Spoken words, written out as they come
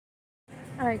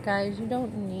Alright guys, you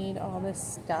don't need all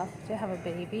this stuff to have a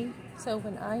baby. So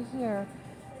when I hear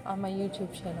on my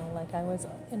YouTube channel, like I was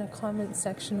in a comment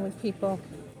section with people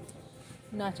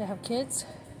not to have kids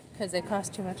because they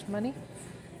cost too much money,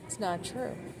 it's not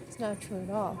true. It's not true at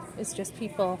all. It's just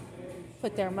people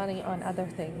put their money on other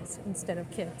things instead of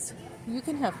kids. You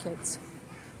can have kids.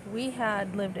 We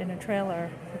had lived in a trailer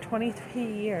for 23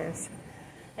 years,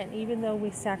 and even though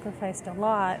we sacrificed a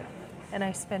lot, and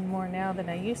I spend more now than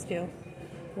I used to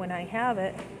when I have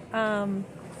it,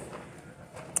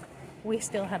 we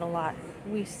still had a lot.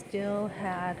 We still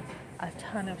had a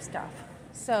ton of stuff.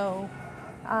 So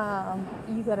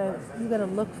you gotta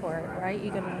look for it, right?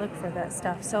 You gotta look for that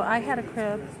stuff. So I had a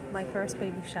crib, my first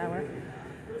baby shower,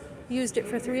 used it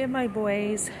for 3 of my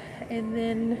boys, and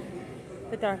then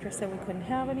the doctor said we couldn't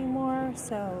have any more,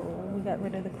 so we got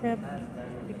rid of the crib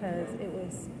because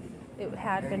it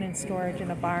had been in storage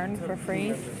in a barn for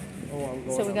free.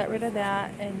 So we got rid of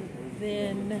that, and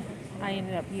then I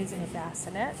ended up using a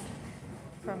bassinet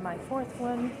for my 4th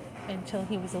one until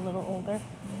he was a little older.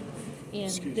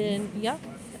 And then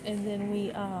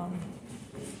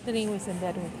then he was in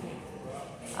bed with me.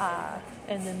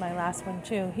 And then my last one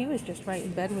too, he was just right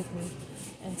in bed with me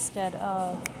instead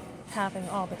of having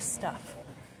all this stuff.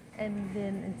 And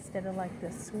then instead of like the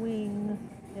swing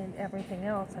and everything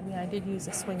else, I mean, I did use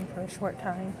a swing for a short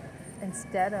time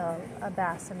instead of a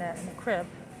bassinet and a crib.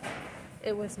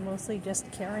 It was mostly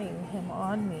just carrying him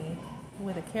on me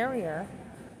with a carrier,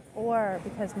 or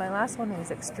because my last one was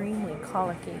extremely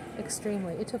colicky,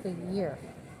 extremely. It took a year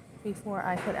before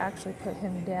I could actually put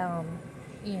him down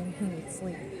and he would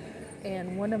sleep.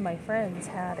 And one of my friends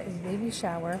had a baby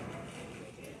shower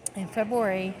in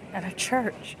February at a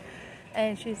church.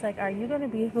 And she's like, are you going to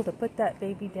be able to put that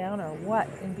baby down or what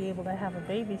and be able to have a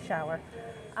baby shower?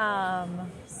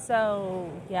 So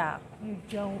yeah, you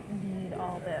don't need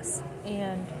all this.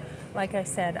 And like I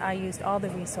said, I used all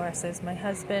the resources. My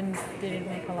husband didn't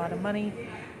make a lot of money.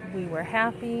 We were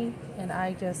happy, and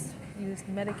I just used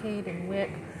Medicaid and WIC.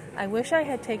 I wish I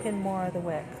had taken more of the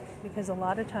WIC, because a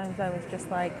lot of times I was just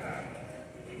like,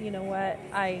 you know what,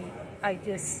 I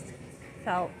just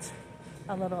felt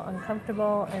a little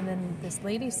uncomfortable. And then this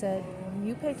lady said,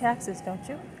 you pay taxes, don't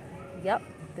you? Yep.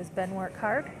 Does Ben work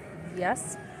hard?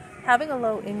 Yes. Having a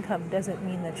low income doesn't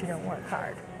mean that you don't work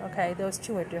hard. Okay, those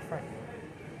two are different.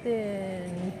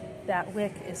 Then that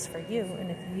WIC is for you,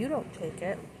 and if you don't take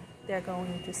it, they're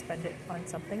going to spend it on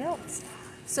something else.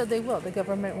 So they will. The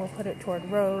government will put it toward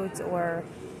roads, or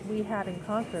we had in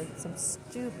Concord some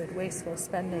stupid wasteful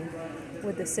spending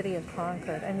with the city of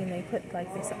Concord. I mean, they put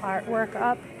like this artwork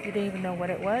up. You didn't even know what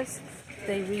it was.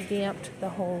 They revamped the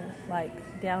whole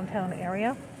like downtown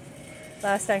area.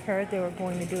 Last I heard, they were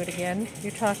going to do it again.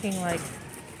 You're talking like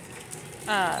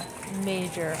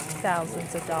major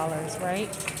thousands of dollars, right?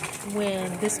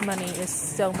 When this money is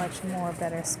so much more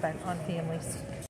better spent on families.